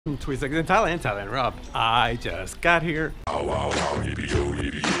20 seconds in Thailand Rob. I just got here.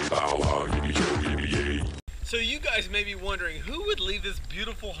 So you guys may be wondering, who would leave this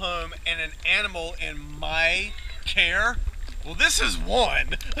beautiful home and an animal in my care? Well, this is one.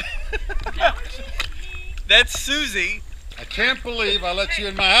 That's Susie. I can't believe I let you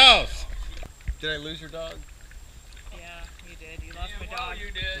in my house. Did I lose your dog? Yeah, you did. You lost my dog.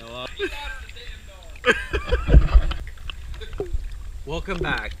 You did. You lost the damn dog. Welcome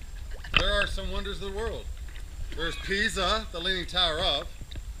back. There are some wonders of the world. There's Pisa, the Leaning Tower of.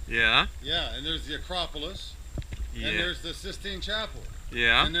 Yeah. Yeah, and there's the Acropolis. Yeah. And there's the Sistine Chapel.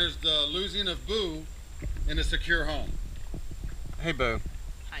 Yeah. And there's the losing of Boo in a secure home. Hey, Boo.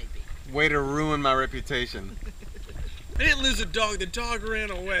 Hi, B. Way to ruin my reputation. I didn't lose a dog. The dog ran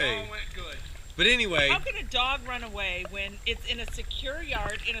away. The dog went good. But anyway. How can a dog run away when it's in a secure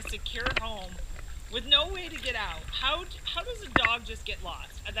yard, in a secure home, with no way to get out? How does a dog just get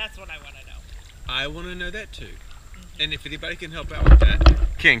lost? That's what I want to know. I want to know that too. And if anybody can help out with that.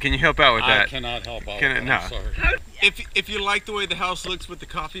 Ken, can you help out with that? I cannot help out Can with it, that. no. I'm sorry. If you like the way the house looks with the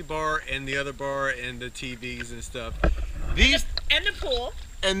coffee bar and the other bar and the TVs and stuff, these And the pool.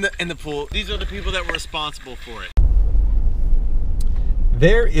 and the pool, these are the people that were responsible for it.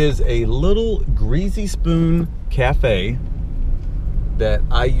 There is a little Greasy Spoon cafe that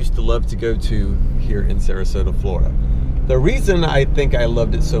I used to love to go to here in Sarasota, Florida. The reason I think I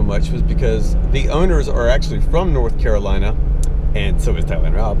loved it so much was because the owners are actually from North Carolina, and so is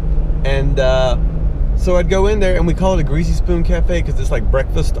Thailand Rob. And so I'd go in there, and we call it a Greasy Spoon Cafe because it's like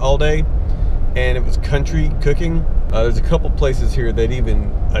breakfast all day, and it was country cooking. There's a couple places here that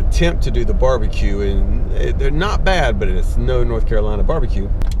even attempt to do the barbecue, and they're not bad, but it's no North Carolina barbecue.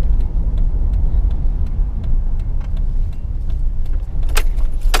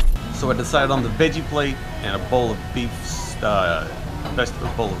 So I decided on the veggie plate and a bowl of beef,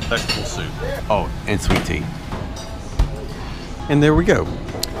 bowl of vegetable soup. Oh, and sweet tea. And there we go.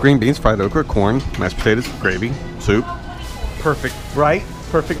 Green beans, fried okra, corn, mashed potatoes, gravy, soup. Perfect, right?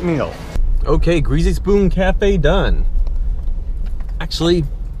 Perfect meal. Okay, Greasy Spoon Cafe done. Actually,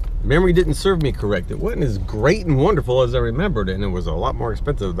 memory didn't serve me correct. It wasn't as great and wonderful as I remembered, and it was a lot more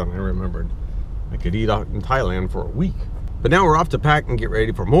expensive than I remembered. I could eat out in Thailand for a week. But now we're off to pack and get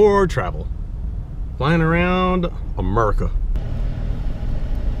ready for more travel. Flying around America.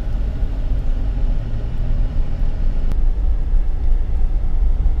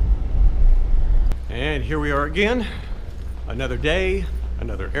 And here we are again. Another day,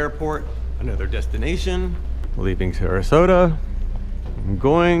 another airport, another destination. Leaving Sarasota. I'm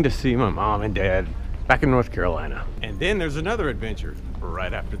going to see my mom and dad back in North Carolina. And then there's another adventure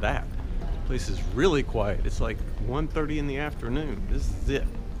right after that. Place is really quiet. It's like 1:30 in the afternoon. This is it.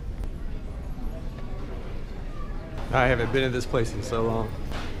 I haven't been to this place in so long.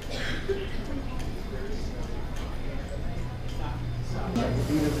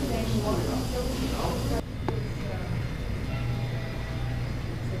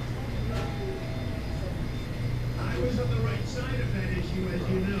 I was on the right side of that issue, as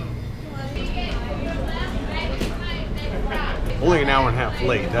you know. Only an hour and a half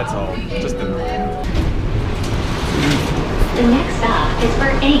late, that's all. Just a... The next stop is for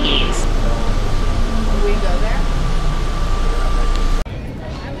A gates. Will we go there?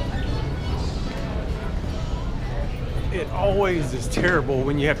 It always is terrible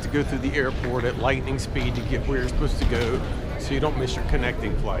when you have to go through the airport at lightning speed to get where you're supposed to go so you don't miss your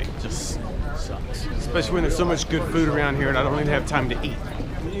connecting flight. It just sucks. Especially when there's so much good food around here and I don't even have time to eat.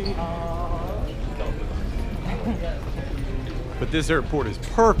 But this airport is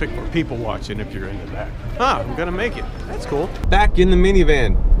perfect for people watching if you're into that. I'm gonna make it. That's cool. Back in the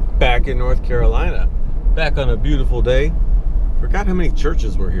minivan, back in North Carolina. Back on a beautiful day. Forgot how many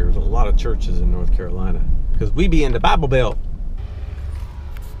churches were here. There's a lot of churches in North Carolina because we be in the Bible Belt.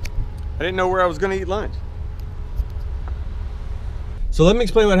 I didn't know where I was gonna eat lunch. So let me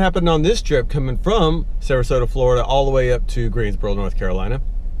explain what happened on this trip coming from Sarasota, Florida, all the way up to Greensboro, North Carolina.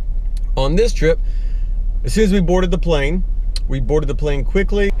 On this trip, as soon as we boarded the plane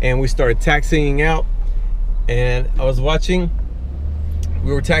quickly and we started taxiing out, and I was watching.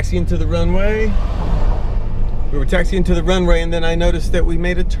 We were taxiing to the runway. And then I noticed that we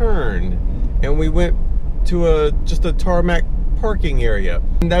made a turn and we went to just a tarmac parking area.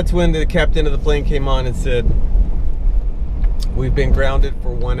 And that's when the captain of the plane came on and said, we've been grounded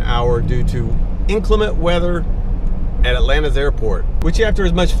for 1 hour due to inclement weather at Atlanta's airport, which after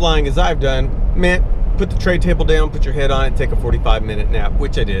as much flying as I've done meant put the tray table down, put your head on it, take a 45-minute nap,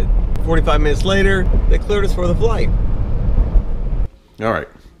 which I did. 45 minutes later, they cleared us for the flight. All right,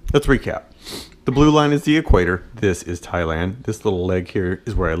 let's recap. The blue line is the equator. This is Thailand. This little leg here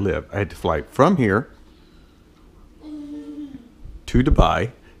is where I live. I had to fly from here to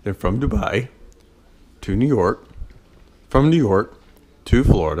Dubai, then from Dubai to New York, from New York to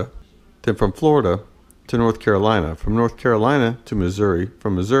Florida, then from Florida to North Carolina, from North Carolina to Missouri,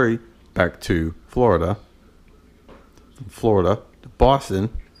 from Missouri back to Florida, from Florida to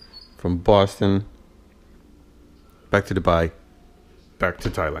Boston, from Boston back to Dubai, back to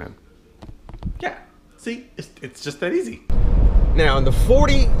Thailand. Yeah, see, it's just that easy. Now, in the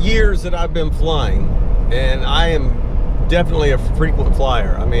 40 years that I've been flying, and I am definitely a frequent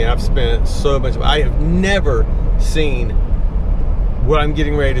flyer. I mean, I've spent so much. I have never seen what I'm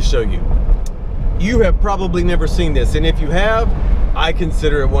getting ready to show you. You have probably never seen this, and if you have, I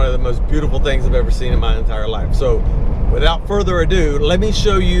consider it one of the most beautiful things I've ever seen in my entire life. So, without further ado, let me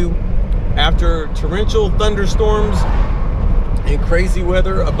show you, after torrential thunderstorms and crazy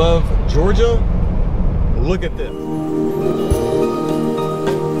weather above Georgia, look at this.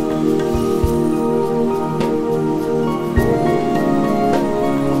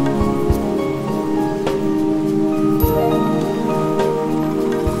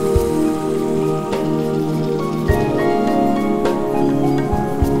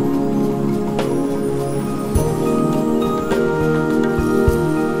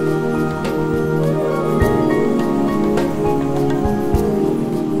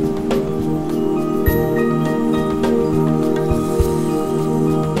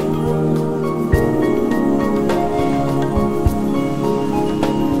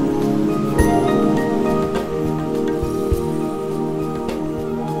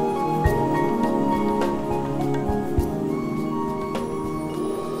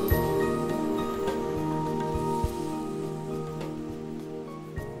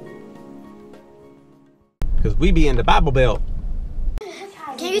 Because we be in the Bible Belt.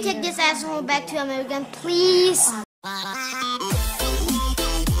 Can you take this asshole back to America, please?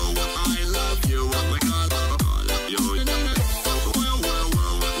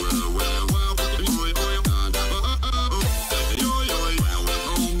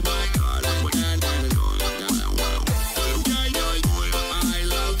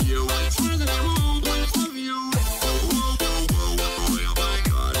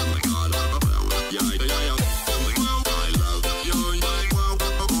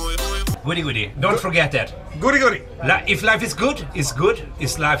 Goody goody. Don't forget that. Goody goody. If life is good, it's good.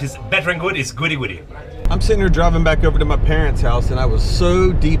 If life is better and good, it's goody goody. I'm sitting here driving back over to my parents' house, and I was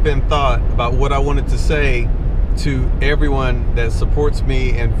so deep in thought about what I wanted to say to everyone that supports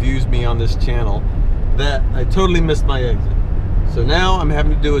me and views me on this channel that I totally missed my exit. So now I'm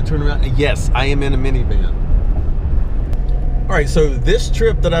having to do a turnaround. Yes, I am in a minivan. All right, so this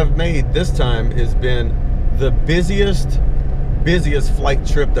trip that I've made this time has been the busiest flight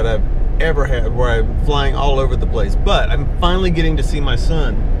trip that I've ever had, where I'm flying all over the place. But I'm finally getting to see my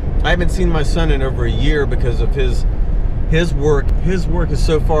son. I haven't seen my son in over a year because of his work. His work is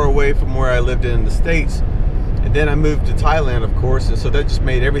so far away from where I lived in the States. And then I moved to Thailand, of course, and so that just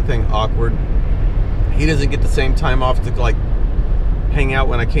made everything awkward. He doesn't get the same time off to like hang out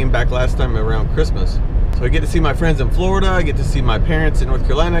when I came back last time around Christmas. So I get to see my friends in Florida, I get to see my parents in North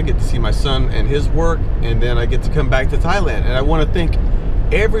Carolina, I get to see my son and his work, and then I get to come back to Thailand. And I want to thank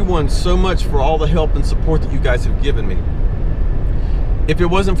everyone so much for all the help and support that you guys have given me. If it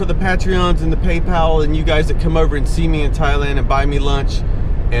wasn't for the Patreons and the PayPal and you guys that come over and see me in Thailand and buy me lunch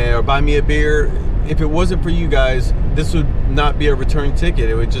or buy me a beer, if it wasn't for you guys, this would not be a return ticket.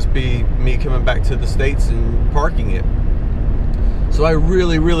 It would just be me coming back to the States and parking it. So I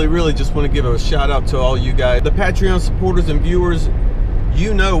really just want to give a shout out to all you guys. The Patreon supporters and viewers,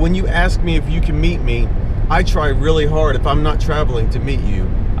 you know, when you ask me if you can meet me, I try really hard if I'm not traveling to meet you.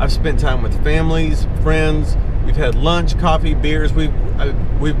 I've spent time with families, friends. We've had lunch, coffee, beers. We've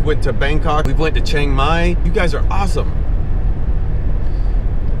went to Bangkok. We've went to Chiang Mai. You guys are awesome.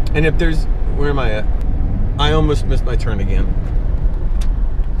 And if there's, where am I at? I almost missed my turn again.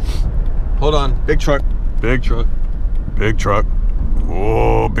 Hold on, big truck, big truck, big truck.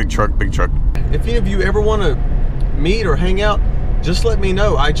 Oh, big truck, big truck. If any of you ever want to meet or hang out, just let me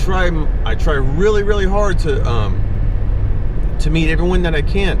know. I try really hard to meet everyone that I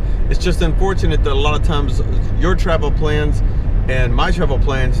can. It's just unfortunate that a lot of times your travel plans and my travel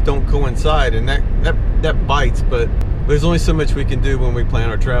plans don't coincide, and that bites. But there's only so much we can do when we plan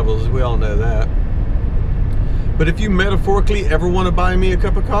our travels. We all know that. But if you metaphorically ever want to buy me a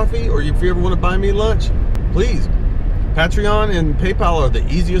cup of coffee, or if you ever want to buy me lunch, please. Patreon and PayPal are the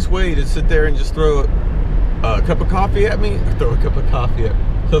easiest way to sit there and just throw a cup of coffee at me. Throw a cup of coffee at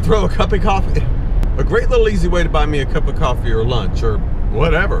me. So throw a cup of coffee. A great little easy way to buy me a cup of coffee or lunch or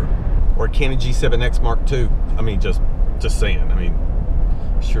whatever. or a Canon G7X Mark II. I mean, just saying. I mean,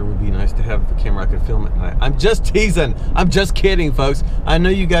 sure would be nice to have a camera I could film at night. I'm just teasing. I'm just kidding, folks. I know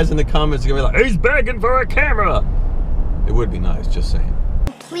you guys in the comments are gonna be like, he's begging for a camera. It would be nice, just saying.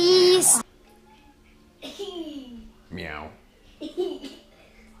 Please. Meow.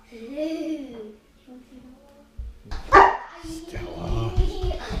 Stella.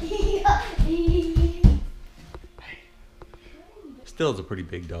 Stella's a pretty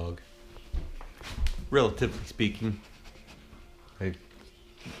big dog, relatively speaking. Hey.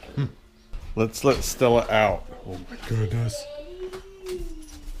 Let's let Stella out. Oh my goodness.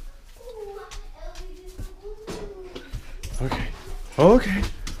 Okay. Okay.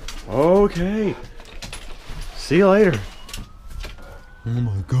 Okay. See you later. Oh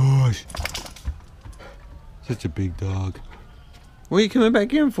my gosh. Such a big dog. What are you coming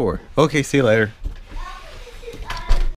back in for? Okay, see you later.